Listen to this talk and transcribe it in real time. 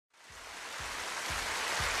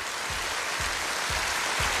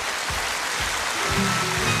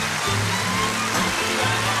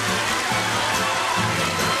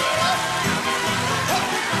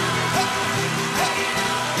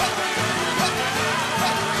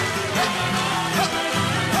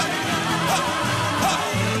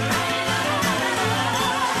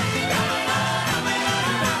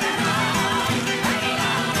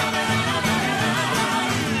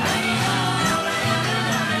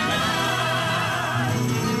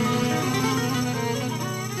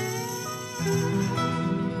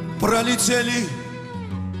Пролетели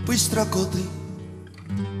быстро годы,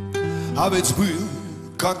 а ведь был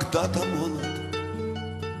когда-то молод.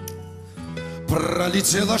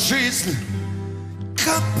 Пролетела жизнь,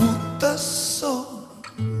 как будто сон.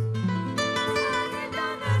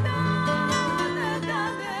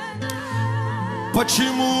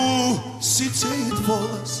 Почему сидеет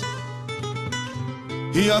волос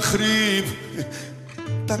и охрип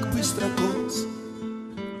так быстро голос?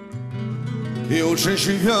 И уже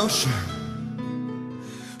живешь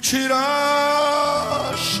вчерашним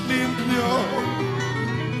днем.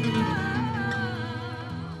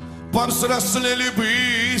 Повзрослели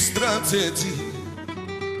быстро дети,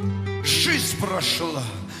 жизнь прошла,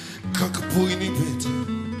 как буйный ветер.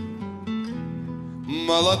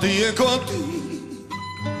 Молодые годы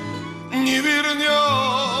не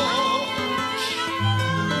вернешь.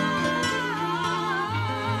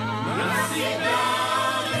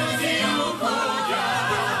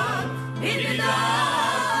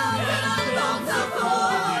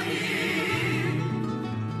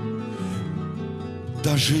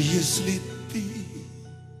 Даже если ты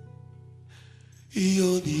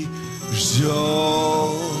ее не ждешь.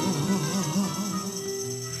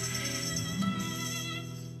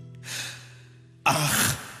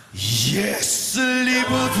 Ах, если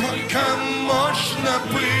бы только можно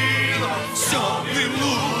было все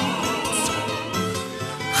вернуть,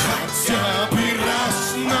 хотя бы раз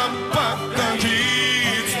нам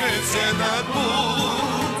повторить весь этот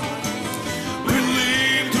путь,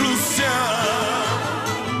 былым друзьям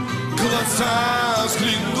глаза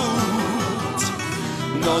взглянуть.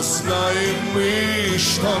 Но знаем мы,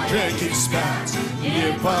 что реки вспять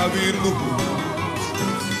не повернуть.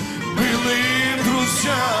 Былым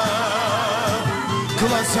друзьям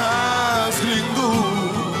глаза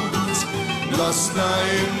взглянуть. Но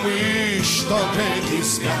знаем мы, что реки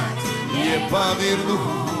вспять не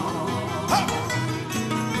повернуть.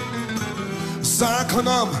 За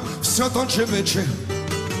окном все тот же вечер,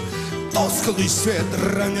 тусклый свет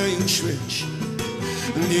роняет свеч.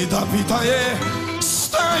 Недопитое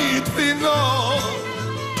стоит вино.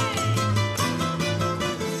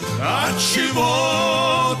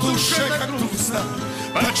 Отчего душе как грустно,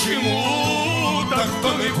 почему так в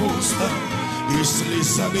доме пусто, и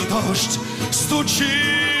слезами дождь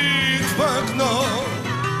стучит в окно.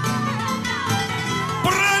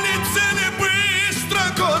 Пролетели быстро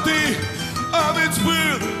годы, а ведь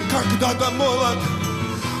был когда-то молод.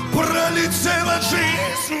 Пролетела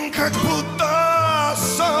жизнь, как будто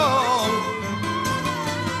сон.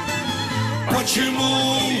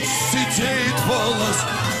 Почему сидеет волос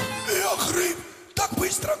и охрип так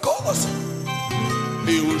быстро голос?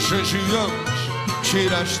 И уже живешь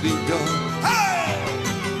вчерашним днем.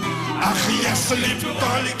 Ах, если б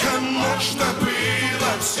только можно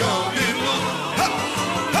было все вернуть,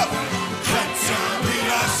 хотя бы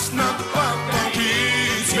раз нам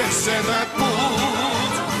повторить весь этот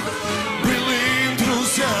путь. Былым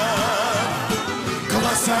друзьям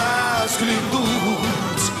глаза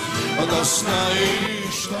взглянуть. Но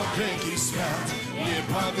знаешь, что реки спят, не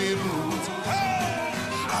повернуть.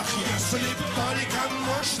 Ах, если б только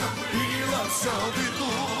можно было все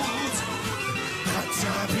вернуть,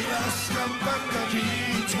 хотя бы раз нам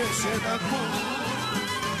повторить весь этот путь.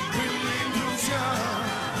 Былым друзьям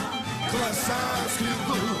глаза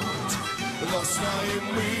взглянуть. Но знаем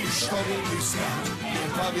мы, что реки спят, не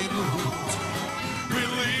повернуть.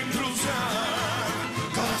 Былым друзьям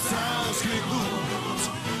глаза взглянуть.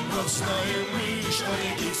 Но знаем мы, что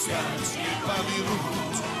реки спят, не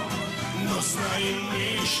повернуть. Но знаем мы,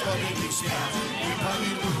 что реки спят, не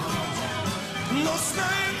повернуть. Но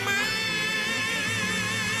знаем мы,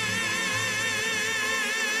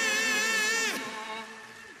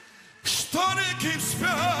 что реки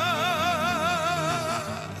спят,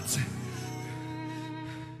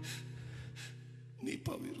 не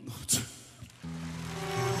повернуть.